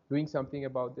about doing something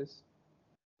about this?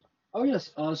 Oh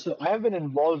yes, so I have been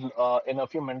involved in a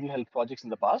few mental health projects in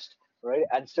the past, right?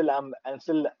 And still am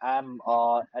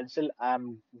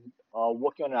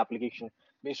working on an application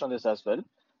based on this as well.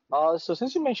 So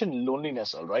since you mentioned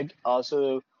loneliness, all right.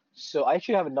 So I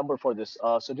actually have a number for this.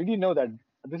 So did you know that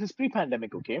this is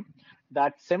pre-pandemic, okay?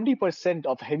 That 70%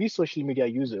 of heavy social media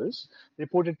users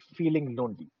reported feeling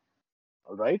lonely,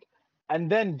 all right? And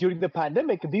then during the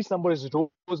pandemic, these numbers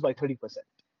rose by 30%,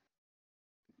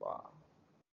 Wow.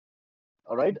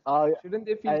 all right? Shouldn't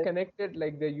they feel connected,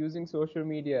 like they're using social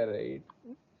media, right?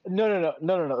 No, no, no,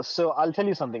 no, no, no. So I'll tell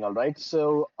you something, all right?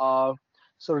 So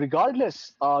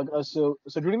regardless, so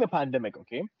during the pandemic,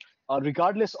 okay,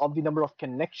 regardless of the number of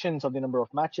connections, or the number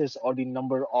of matches, or the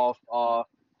number of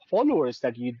followers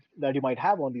that you might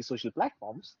have on these social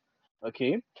platforms,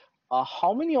 okay,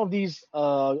 how many of these,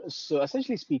 so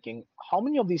essentially speaking, how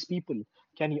many of these people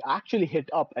can you actually hit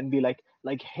up and be like,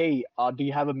 hey, do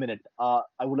you have a minute?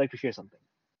 I would like to share something.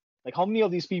 Like, how many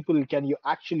of these people can you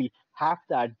actually have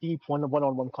that deep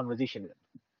one-on-one conversation with?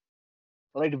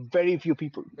 Right, very few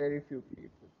people. Very few people.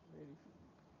 Very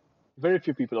Very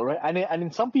few people, all right? And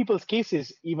in some people's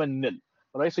cases, even nil,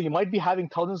 all right? So you might be having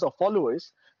thousands of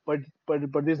followers, but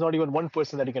there's not even one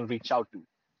person that you can reach out to,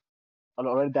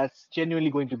 all right? That's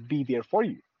genuinely going to be there for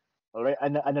you, all right?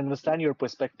 And understand your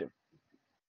perspective,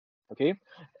 okay?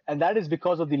 And that is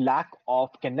because of the lack of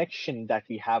connection that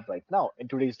we have right now in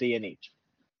today's day and age,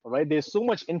 all right? There's so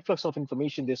much influx of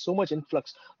information. There's so much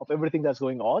influx of everything that's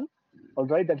going on, all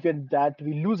right, that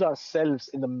we lose ourselves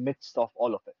in the midst of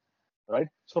all of it, right?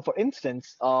 So for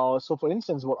instance,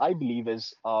 what I believe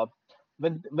is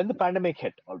when the pandemic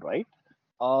hit, all right,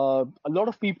 a lot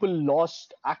of people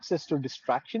lost access to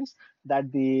distractions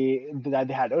that they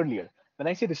had earlier. When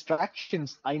I say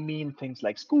distractions, I mean things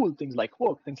like school, things like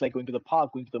work, things like going to the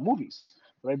park, going to the movies,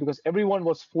 right? Because everyone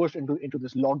was forced into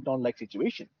this lockdown-like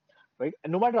situation, right?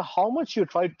 And no matter how much you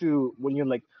try to, when you're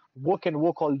like work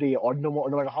all day, or no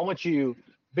matter how much you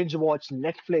binge watch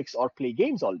Netflix or play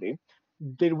games all day,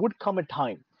 there would come a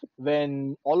time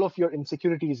when all of your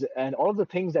insecurities and all of the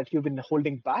things that you've been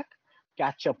holding back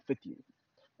catch up with you,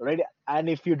 right? And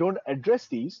if you don't address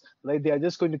these, right, they are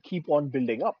just going to keep on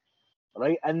building up,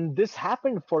 right? And this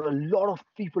happened for a lot of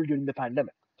people during the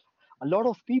pandemic. A lot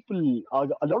of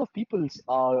people's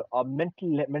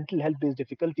mental health based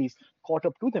difficulties caught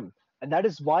up to them, and that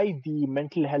is why the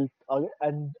mental health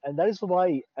and that is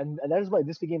why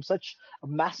this became such a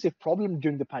massive problem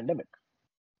during the pandemic,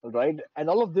 right? And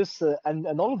all of this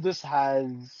and all of this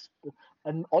has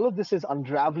and all of this is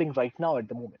unraveling right now at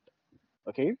the moment,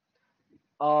 okay?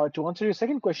 To answer your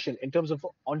second question in terms of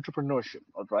entrepreneurship,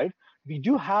 all right, we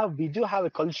do have a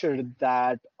culture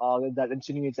that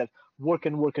insinuates that work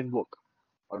and work and work,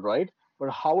 all right.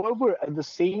 But however at the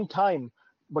same time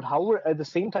what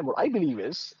I believe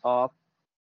is what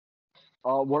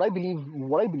I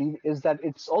believe is that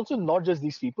it's also not just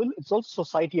these people, it's also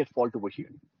society at fault over here.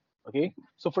 Okay,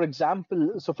 so for example,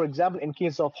 in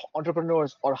case of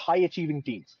entrepreneurs or high achieving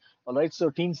teens, all right, so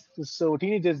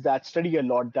teenagers that study a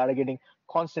lot, that are getting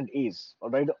constant A's, all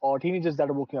right, or teenagers that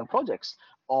are working on projects,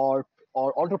 or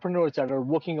entrepreneurs that are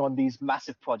working on these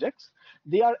massive projects,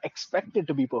 they are expected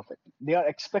to be perfect. They are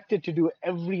expected to do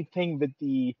everything with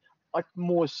the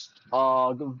utmost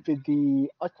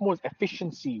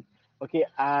efficiency, okay,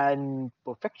 and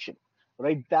perfection,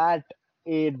 right? That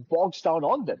it bogs down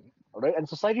on them, right? And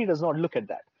society does not look at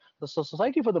that. So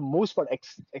society, for the most part,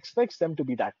 expects them to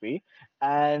be that way,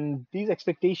 and these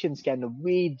expectations can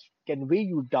weigh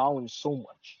you down so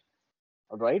much,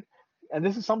 all right? And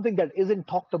this is something that isn't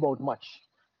talked about much,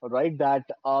 all right? That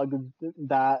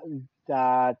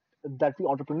we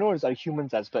entrepreneurs are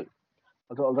humans as well,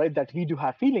 all right? That we do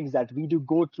have feelings, that we do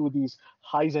go through these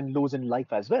highs and lows in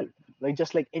life as well, right?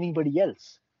 Just like anybody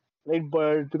else, right?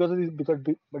 But because of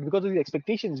these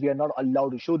expectations, we are not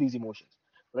allowed to show these emotions,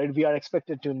 right? We are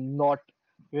expected to not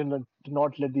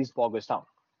let these bog us down.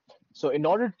 So in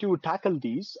order to tackle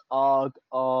these,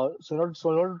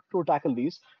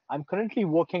 I'm currently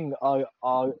working.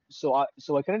 So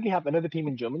I currently have another team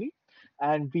in Germany,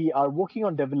 and we are working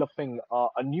on developing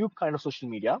a new kind of social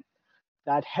media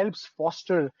that helps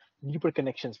foster deeper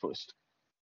connections first.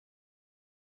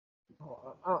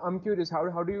 I'm curious,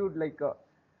 how do you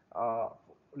uh,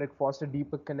 like foster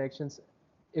deeper connections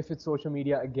if it's social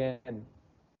media again?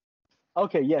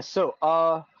 Okay, yes.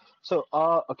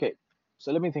 Okay.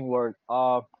 So let me think. Word.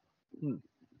 Hmm.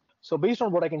 So based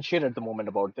on what I can share at the moment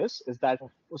about this is that,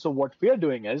 so what we are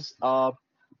doing is all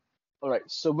right.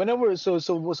 So whenever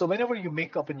you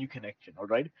make up a new connection, all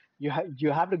right, you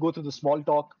have to go through the small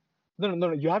talk.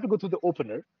 No. You have to go through the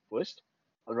opener first,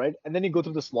 all right, and then you go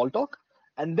through the small talk,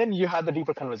 and then you have the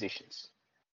deeper conversations,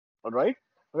 all right.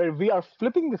 All right. We are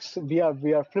flipping the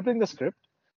script,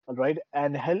 all right,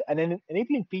 and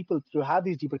enabling people to have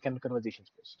these deeper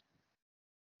conversations first,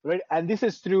 right. And this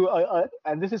is through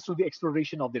the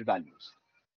exploration of their values,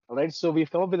 all right. So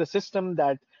we've come up with a system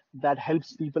that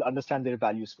helps people understand their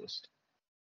values first,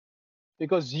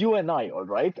 because you and I, all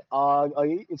right,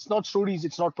 it's not stories,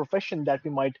 it's not profession that we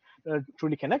might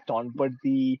truly connect on, but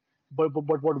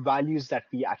what values that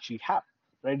we actually have,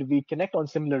 right? We connect on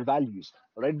similar values,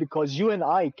 right? Because you and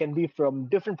I can be from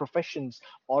different professions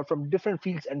or from different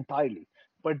fields entirely,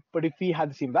 but if we have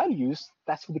the same values,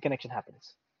 that's where the connection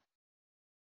happens.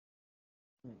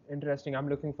 Interesting. I'm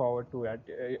looking forward to it.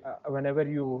 Whenever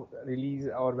you release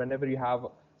or whenever you have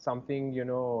something,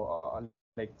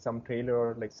 like some trailer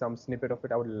or like some snippet of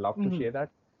it, I would love to share Mhm. that.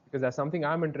 because that's something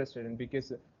I'm interested in.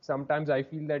 Because sometimes I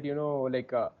feel that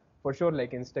like for sure,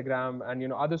 like Instagram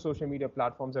and other social media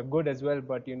platforms are good as well,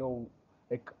 but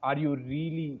like are you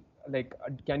really like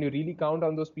can you really count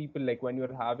on those people? Like when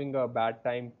you're having a bad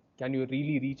time, can you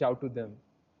really reach out to them?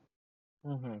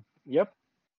 Yep.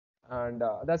 And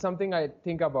that's something I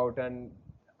think about, and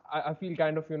I feel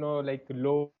kind of like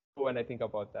low when I think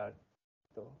about that. So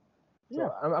I'm Yeah.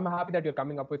 happy that you're coming up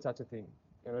with such a thing.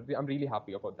 I'm really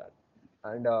happy about that.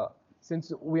 And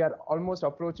since we are almost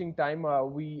approaching time,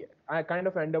 I kind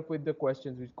of end up with the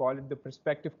questions. We call it the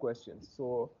perspective questions.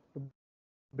 So to bring a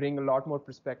lot more perspective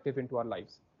into our lives.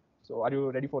 So are you ready for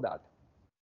that?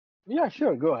 Yeah.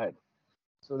 Sure. Go ahead.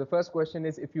 So the first question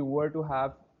is, if you were to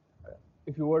have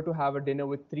a dinner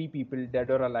with three people, dead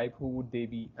or alive, who would they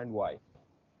be and why?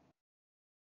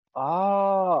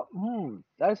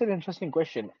 That's an interesting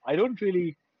question. I haven't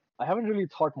really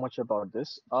thought much about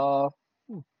this.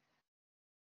 Hmm,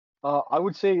 I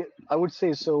would say,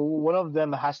 so one of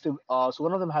them has to,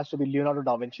 one of them has to be Leonardo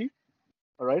da Vinci.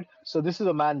 All right. So this is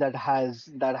a man that has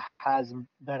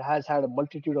had a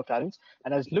multitude of talents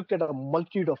and has looked at a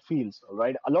multitude of fields. All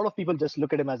right. A lot of people just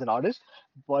look at him as an artist,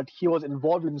 but he was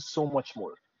involved in so much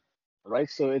more. Right?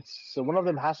 So one of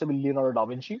them has to be Leonardo da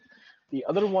Vinci. The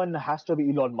other one has to be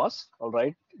Elon Musk. All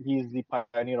right, he is the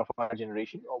pioneer of our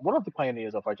generation, or one of the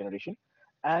pioneers of our generation.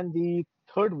 And the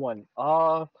third one,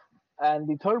 and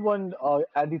the third one,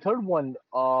 and the third one,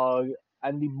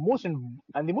 and the most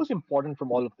important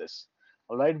from all of this,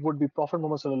 all right, would be Prophet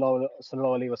Muhammad sallallahu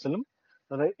alaihi wasallam.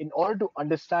 All right, in order to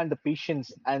understand the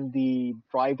patience and the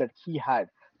drive that he had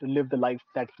to live the life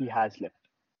that he has lived.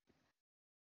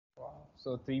 Wow.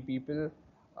 So three people,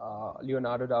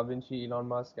 Leonardo da Vinci, Elon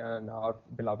Musk, and our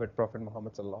beloved Prophet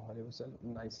Muhammad sallallahu alaihi wasallam.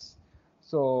 Nice.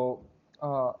 So,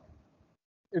 uh,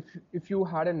 if you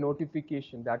had a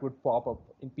notification that would pop up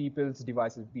in people's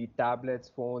devices, be it tablets,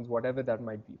 phones, whatever that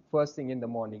might be, first thing in the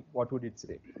morning, what would it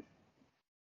say?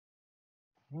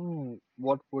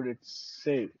 What would it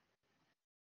say?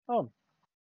 Oh,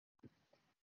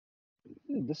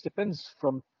 this depends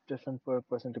from different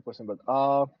person to person, but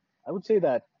I would say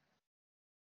that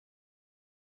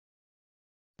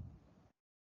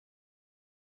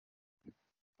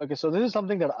okay. So this is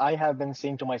something that I have been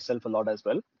saying to myself a lot as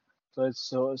well.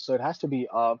 So it has to be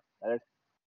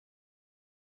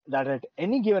that at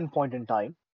any given point in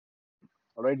time,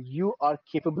 all right, you are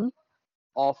capable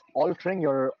of altering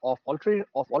your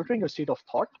state of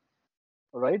thought,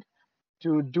 all right,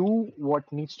 to do what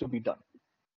needs to be done.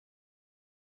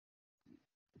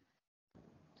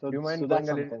 Do you So mind that's going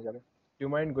a little? something that Do you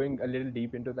mind going a little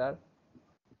deep into that?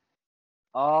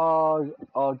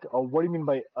 what do you mean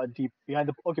by deep behind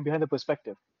the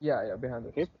perspective? Yeah, yeah, behind the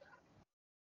Okay, perspective.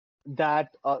 that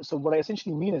so what I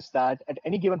essentially mean is that at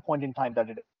any given point in time, that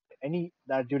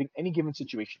during any given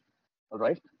situation, all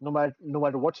right, no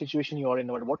matter what situation you are in,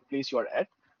 no matter what place you are at,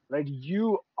 right,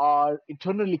 you are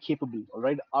eternally capable, all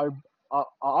right.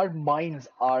 Our minds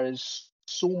are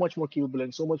so much more capable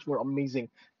and so much more amazing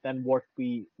than what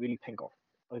we really think of.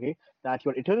 Okay, that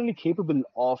you're eternally capable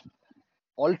of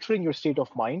altering your state of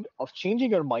mind, of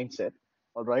changing your mindset,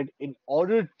 all right, in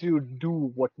order to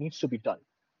do what needs to be done,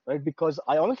 right? Because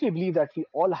I honestly believe that we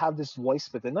all have this voice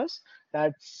within us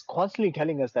that's constantly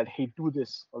telling us that, hey, do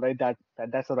this, all right,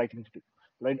 that's the right thing to do,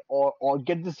 right? Or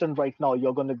get this done right now.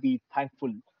 You're going to be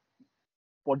thankful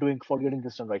for getting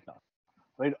this done right now,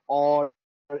 right? Or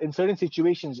in certain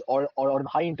situations, or in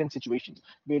high intense situations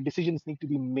where decisions need to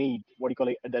be made, what do you call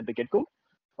it, at the get go,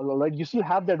 all right, you still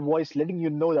have that voice letting you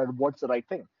know that what's the right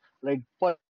thing, right?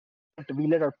 But we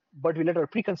let our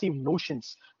preconceived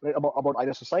notions, right, about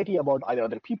either society, about either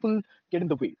other people get in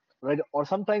the way, right? Or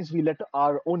sometimes we let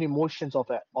our own emotions of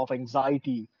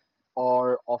anxiety,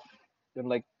 or of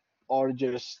like, or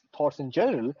just thoughts in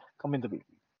general come in the way,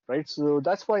 right? So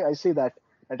that's why I say that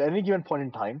at any given point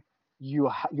in time, you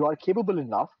are capable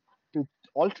enough to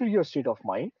alter your state of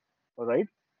mind, all right,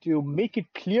 to make it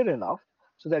clear enough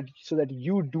so that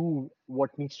you do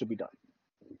what needs to be done.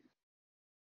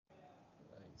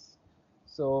 Nice.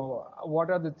 So, what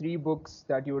are the three books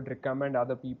that you would recommend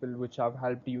other people which have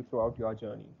helped you throughout your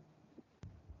journey?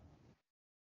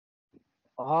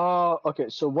 Okay.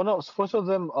 So first of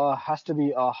them has to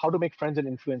be How to Make Friends and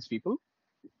Influence People.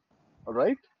 All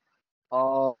right.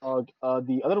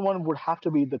 The other one would have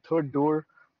to be The Third Door.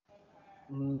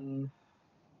 Mm,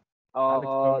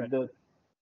 Alex Perlman. the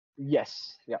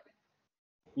Yes, yeah,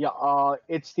 yeah.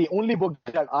 It's the only book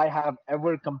that I have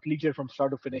ever completed from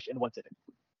start to finish in one sitting.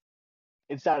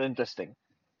 It's that interesting.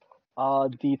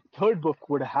 The third book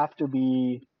would have to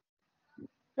be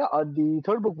The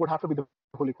third book would have to be the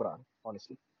Holy Quran.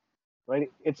 Honestly, right?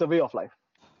 It's a way of life.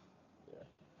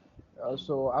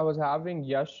 So I was having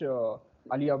Yash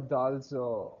Ali Abdal's,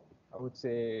 I would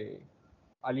say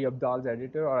Ali Abdal's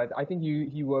editor, or I think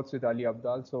he works with Ali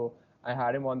Abdal. So I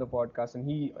had him on the podcast,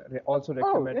 and also Oh,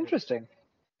 recommended interesting.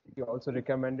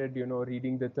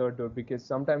 reading the third door, because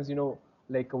sometimes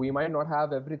like we might not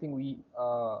have everything we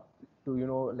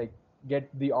to like get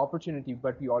the opportunity,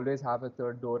 but we always have a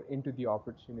third door into the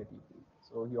opportunity.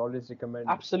 So he always recommend.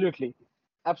 Absolutely.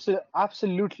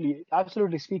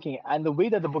 Absolutely speaking. And the way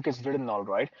that the book is written, all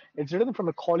right, it's written from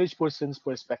a college person's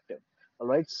perspective, all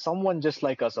right. Someone just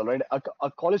like us, all right,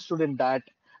 a college student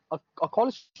a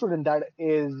college student that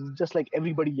is just like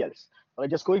everybody else, all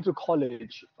right, just going through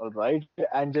college, all right,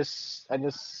 and just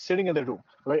sitting in the room,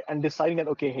 right, and deciding that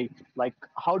okay, hey, like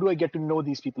how do I get to know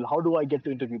these people? How do I get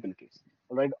to interview Bill Gates,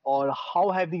 all right, or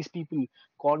how have these people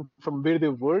gone from where they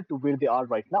were to where they are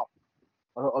right now?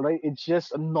 All right, it's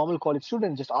just a normal college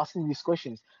student just asking these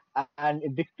questions, and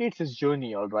it dictates his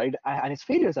journey, all right, and his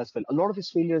failures as well. A lot of his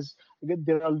failures, again,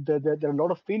 there are a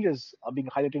lot of failures are being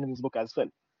highlighted in this book as well,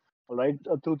 all right,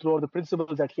 throughout the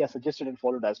principles that he has suggested and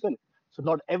followed as well. So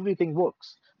not everything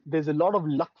works. There's a lot of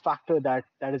luck factor that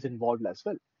is involved as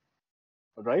well,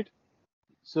 all right.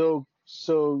 So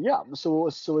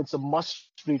it's a must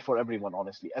read for everyone,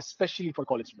 honestly, especially for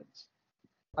college students.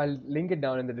 I'll link it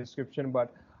down in the description.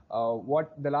 But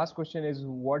what the last question is,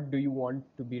 what do you want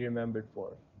to be remembered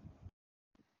for?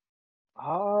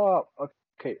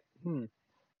 Okay.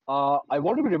 I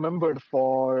want to be remembered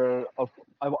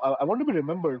I want to be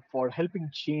remembered for helping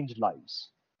change lives,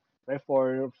 right?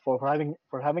 For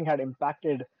having had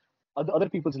impacted other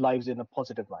people's lives in a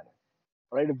positive manner,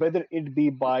 right? Whether it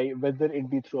be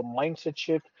through a mindset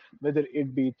shift, whether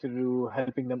it be through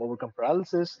helping them overcome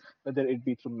paralysis, whether it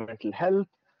be through mental health,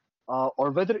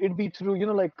 or whether it be through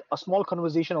like a small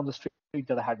conversation on the street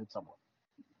that I had with someone,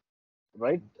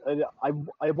 right?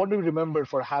 I want to be remembered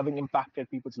for having impacted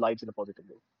people's lives in a positive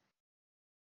way.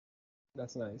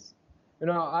 That's nice.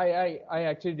 I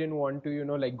actually didn't want to,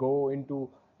 like go into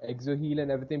Exoheal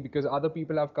and everything, because other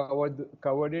people have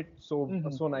covered it Hmm.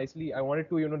 so nicely. I wanted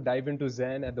to, dive into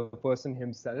Zen and the person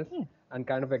himself, and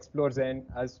kind of explore Zen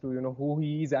as to, who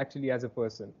he is actually as a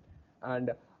person.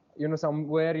 And,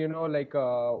 somewhere, like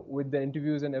with the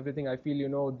interviews and everything, I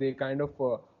feel, they kind of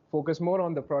focus more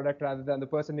on the product rather than the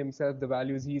person himself, the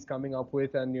values he's coming up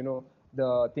with, and,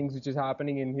 the things which is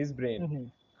happening in his brain. Hmm.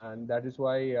 And that is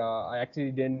why I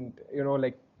actually didn't,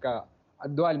 like,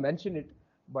 though I'll mention it,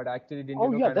 but I actually didn't,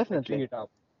 Oh yeah, kind of like bring definitely. it up,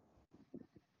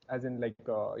 as in like,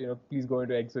 please go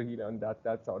into Exoheal and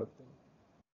that sort of thing.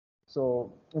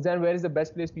 So then, where is the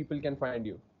best place people can find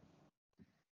you?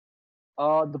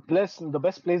 The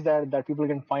best place that people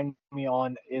can find me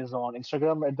on is on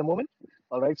Instagram at the moment.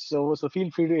 All right, so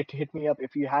feel free to hit me up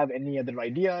if you have any other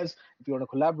ideas. If you want to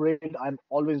collaborate, I'm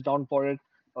always down for it.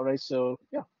 All right, so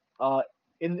yeah,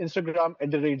 in Instagram at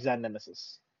the rate Zan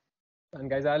Nemesis. And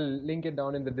guys, I'll link it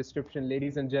down in the description.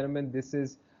 Ladies and gentlemen, this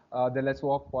is the Let's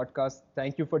Walk podcast.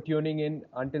 Thank you for tuning in.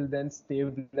 Until then, stay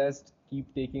blessed,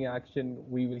 keep taking action.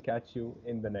 We will catch you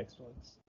in the next ones.